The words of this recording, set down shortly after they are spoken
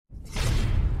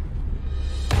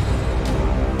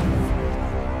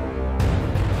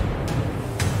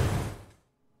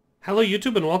Hello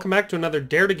YouTube and welcome back to another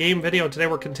Dare to Game video. Today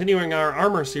we're continuing our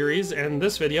armor series and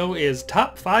this video is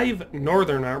top 5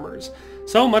 northern armors.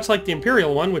 So much like the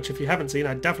Imperial one, which if you haven't seen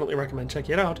I definitely recommend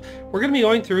checking it out, we're going to be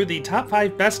going through the top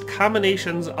 5 best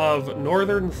combinations of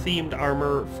northern themed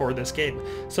armor for this game.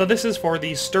 So this is for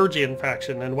the Sturgian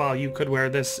faction, and while you could wear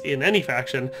this in any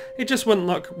faction, it just wouldn't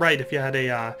look right if you had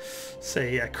a,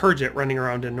 say, a Kurgit running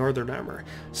around in northern armor.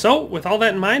 So with all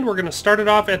that in mind, we're going to start it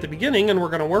off at the beginning and we're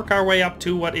going to work our way up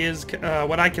to what is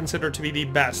what I consider to be the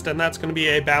best, and that's going to be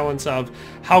a balance of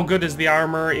how good is the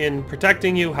armor in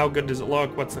protecting you, how good does it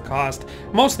look, what's the cost,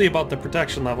 mostly about the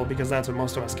protection level because that's what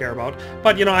most of us care about.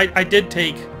 But you know, I did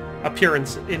take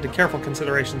appearance into careful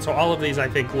consideration, so all of these I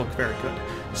think look very good.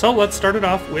 So let's start it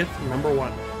off with number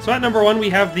 1. So at number 1 we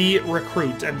have the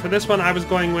Recruit, and for this one I was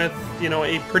going with, you know,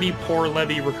 a pretty poor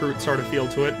levy recruit sort of feel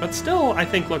to it, but still I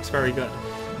think looks very good.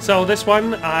 So this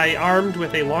one I armed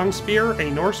with a long spear,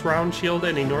 a Norse round shield,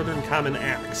 and a northern common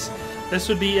axe. This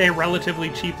would be a relatively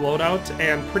cheap loadout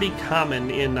and pretty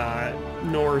common in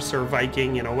Norse or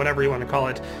Viking, you know, whatever you want to call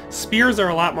it. Spears are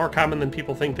a lot more common than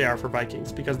people think they are for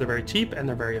Vikings because they're very cheap and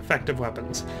they're very effective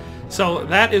weapons. So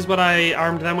that is what I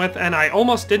armed them with, and I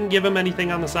almost didn't give him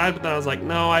anything on the side, but then I was like,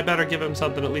 no, I better give him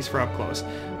something at least for up close.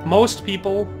 Most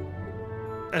people,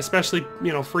 especially,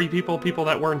 you know, free people, people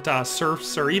that weren't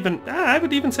serfs, or even, I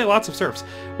would even say lots of serfs,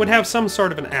 would have some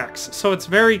sort of an axe. So it's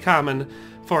very common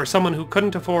for someone who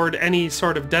couldn't afford any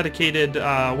sort of dedicated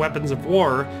weapons of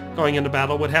war going into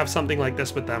battle would have something like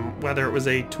this with them, whether it was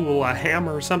a tool, a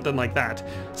hammer, or something like that.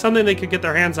 Something they could get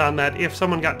their hands on that if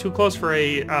someone got too close for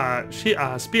a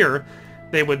spear,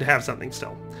 they would have something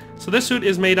still. So this suit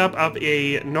is made up of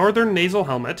a northern nasal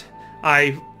helmet.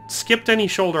 I skipped any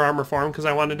shoulder armor for him because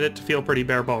I wanted it to feel pretty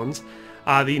bare bones.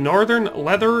 The northern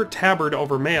leather tabard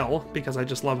over mail, because I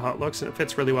just love how it looks and it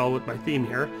fits really well with my theme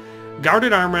here.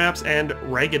 Guarded arm wraps and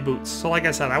ragged boots. So like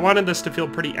I said, I wanted this to feel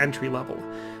pretty entry level.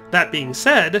 That being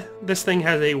said, this thing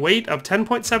has a weight of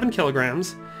 10.7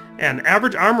 kilograms, an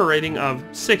average armor rating of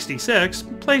 66,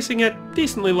 placing it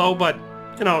decently low, but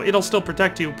you know, it'll still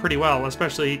protect you pretty well,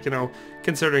 especially, you know,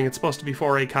 considering it's supposed to be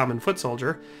for a common foot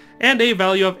soldier, and a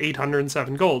value of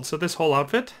 807 gold. So this whole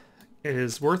outfit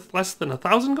is worth less than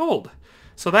 1,000 gold.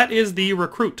 So that is the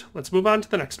Recruit. Let's move on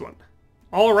to the next one.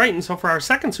 Alright, and so for our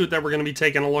second suit that we're going to be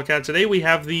taking a look at today, we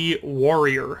have the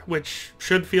Warrior, which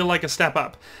should feel like a step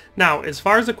up. Now, as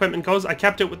far as equipment goes, I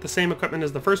kept it with the same equipment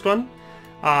as the first one.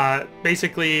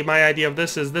 Basically, my idea of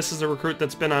this is a recruit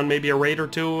that's been on maybe a raid or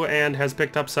two and has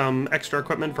picked up some extra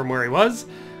equipment from where he was,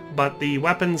 but the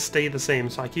weapons stay the same.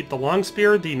 So I keep the long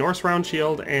spear, the Norse round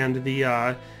shield, and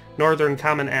the northern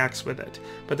common axe with it.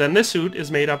 But then this suit is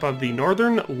made up of the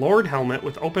northern lord helmet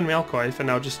with open mail coif, and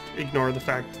now just ignore the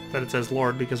fact that it says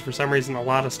lord because for some reason a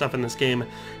lot of stuff in this game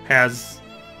has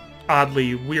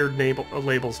oddly weird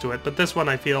labels to it. But this one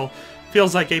I feel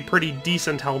feels like a pretty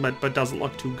decent helmet but doesn't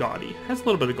look too gaudy. Has a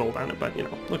little bit of gold on it, but you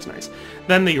know, looks nice.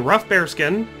 Then the rough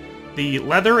bearskin, the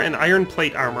leather and iron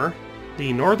plate armor,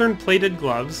 the northern plated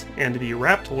gloves, and the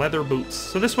wrapped leather boots.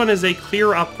 So this one is a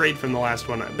clear upgrade from the last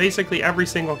one. Basically every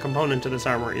single component to this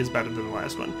armor is better than the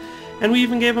last one. And we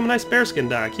even gave him a nice bearskin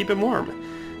to keep him warm.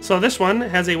 So this one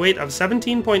has a weight of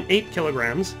 17.8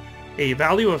 kilograms, a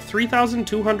value of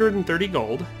 3,230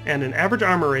 gold, and an average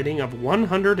armor rating of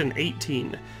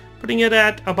 118, putting it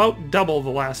at about double the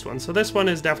last one. So this one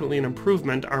is definitely an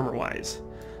improvement armor-wise.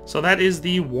 So that is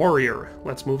the Warrior.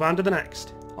 Let's move on to the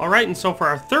next. Alright, and so for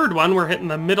our third one, we're hitting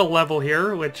the middle level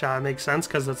here, which makes sense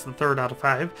because it's the third out of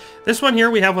 5. This one here,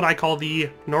 we have what I call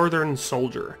the Northern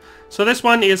Soldier. So this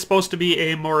one is supposed to be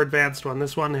a more advanced one.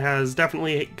 This one has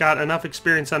definitely got enough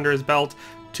experience under his belt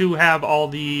to have all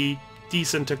the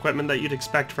decent equipment that you'd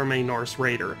expect from a Norse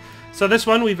raider. So this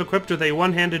one we've equipped with a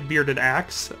one-handed bearded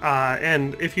axe,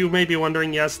 and if you may be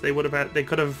wondering, yes, they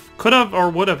could have or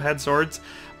would have had swords,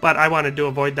 but I wanted to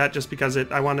avoid that just because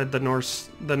I wanted the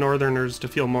Northerners to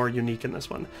feel more unique in this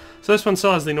one. So this one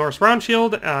still has the Norse round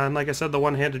shield, and like I said, the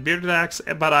one-handed bearded axe,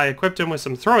 but I equipped him with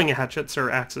some throwing hatchets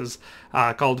or axes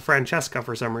called Francesca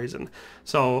for some reason.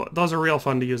 So those are real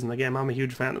fun to use in the game. I'm a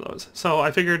huge fan of those. So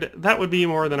I figured that would be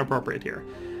more than appropriate here.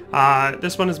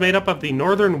 This one is made up of the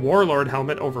Northern Warlord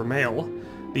helmet over mail,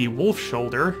 the wolf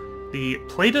shoulder, the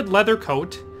plated leather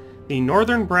coat, the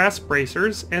northern brass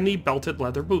bracers, and the belted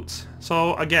leather boots.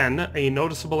 So again, a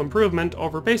noticeable improvement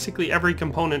over basically every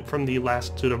component from the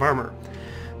last suit of armor.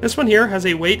 This one here has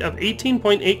a weight of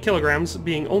 18.8 kilograms,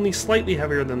 being only slightly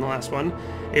heavier than the last one,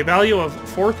 a value of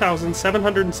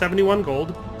 4,771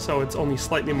 gold, so it's only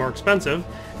slightly more expensive,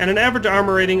 and an average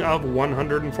armor rating of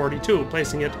 142,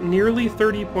 placing it nearly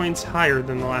 30 points higher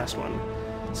than the last one.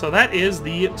 So that is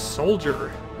the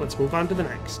Soldier. let's move on to the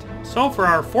next. So for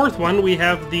our fourth one, we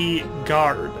have the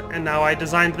Guard. And now I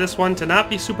designed this one to not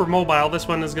be super mobile. This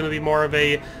one is going to be more of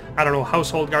a, I don't know,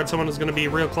 household guard. Someone who's going to be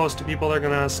real close to people. They're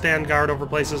going to stand guard over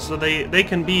places, so they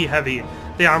can be heavy.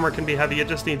 The armor can be heavy. It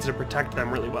just needs to protect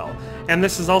them really well. And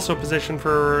this is also positioned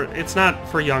for, it's not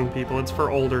for young people, it's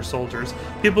for older soldiers.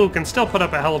 People who can still put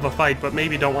up a hell of a fight, but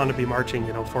maybe don't want to be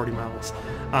marching, 40 miles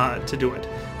to do it.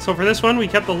 So for this one, we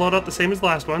kept the loadout the same as the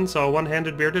last one. So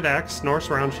one-handed bearded axe, Norse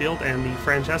round shield, and the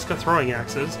Francesca throwing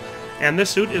axes. And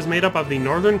this suit is made up of the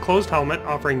northern closed helmet,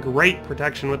 offering great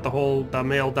protection with the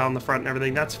mail down the front and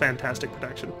everything. That's fantastic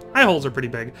protection. Eye holes are pretty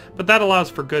big, but that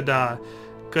allows for good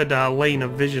lane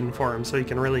of vision for him, so he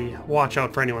can really watch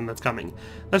out for anyone that's coming.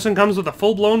 This one comes with a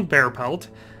full-blown bear pelt,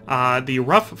 the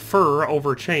rough fur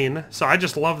over chain. So I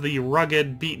just love the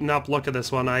rugged, beaten-up look of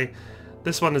this one.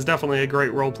 This one is definitely a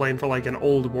great role-playing for like an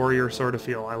old warrior sort of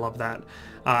feel. I love that.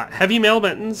 Heavy mail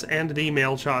mittens and the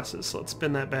mail chausses. So let's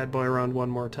spin that bad boy around one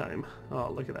more time.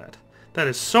 Oh, look at that. That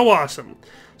is so awesome.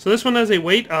 So this one has a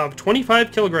weight of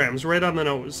 25 kilograms right on the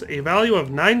nose, a value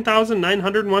of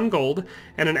 9,901 gold,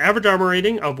 and an average armor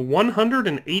rating of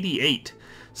 188.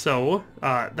 So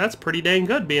that's pretty dang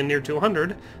good, being near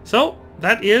 200. So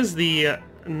that is the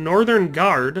Northern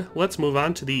Guard. Let's move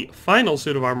on to the final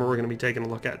suit of armor we're going to be taking a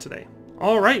look at today.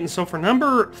 Alright, and so for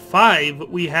number 5,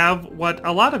 we have what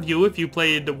a lot of you, if you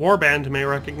played Warband, may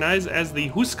recognize as the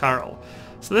Huskarl.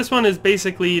 So this one is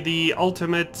basically the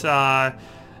ultimate,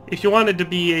 if you wanted to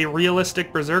be a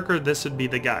realistic berserker, this would be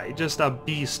the guy. Just a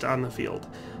beast on the field.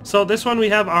 So this one we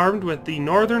have armed with the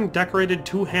Northern Decorated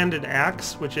Two-Handed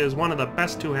Axe, which is one of the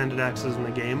best two-handed axes in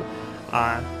the game.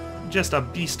 Just a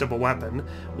beast of a weapon.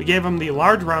 We gave him the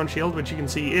large round shield, which you can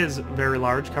see is very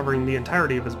large, covering the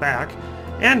entirety of his back.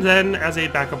 And then, as a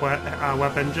backup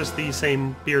weapon, just the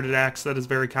same bearded axe that is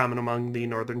very common among the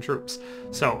northern troops.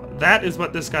 So that is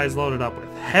what this guy's loaded up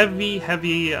with. Heavy,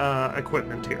 heavy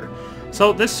equipment here.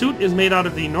 So this suit is made out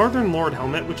of the Northern Lord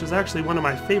helmet, which is actually one of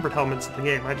my favorite helmets in the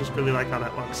game. I just really like how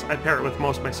that looks. I pair it with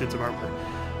most of my suits of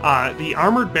armor. The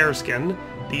armored bearskin,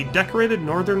 the decorated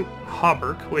Northern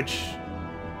hauberk, which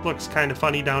looks kind of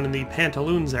funny down in the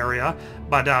pantaloons area,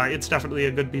 but it's definitely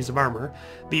a good piece of armor.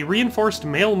 The reinforced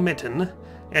mail mitten,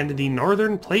 and the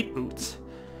Northern plate boots.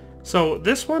 So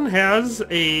this one has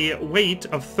a weight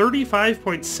of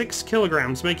 35.6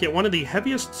 kilograms, making it one of the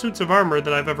heaviest suits of armor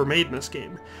that I've ever made in this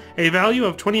game. A value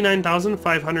of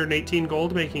 29,518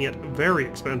 gold, making it very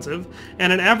expensive,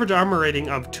 and an average armor rating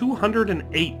of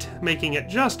 208, making it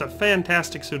just a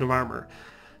fantastic suit of armor.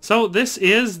 So this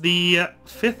is the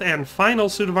 5th and final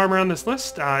suit of armor on this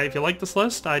list. If you like this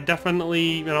list, I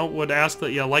definitely, would ask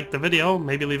that you like the video.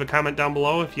 Maybe leave a comment down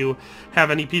below if you have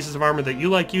any pieces of armor that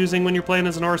you like using when you're playing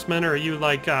as an Norseman, or you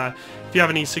like, if you have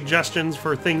any suggestions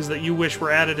for things that you wish were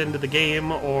added into the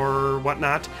game or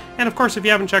whatnot. And of course, if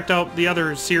you haven't checked out the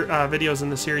other videos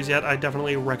in the series yet, I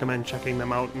definitely recommend checking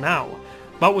them out now.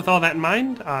 But with all that in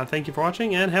mind, thank you for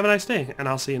watching and have a nice day, and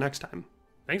I'll see you next time.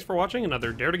 Thanks for watching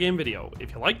another Dare to Game video.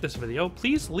 If you like this video,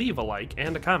 please leave a like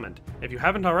and a comment. If you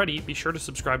haven't already, be sure to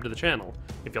subscribe to the channel.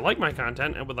 If you like my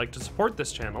content and would like to support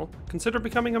this channel, consider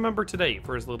becoming a member today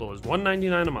for as little as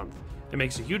 $1.99 a month. It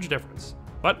makes a huge difference.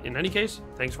 But in any case,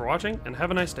 thanks for watching and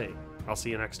have a nice day. I'll see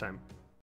you next time.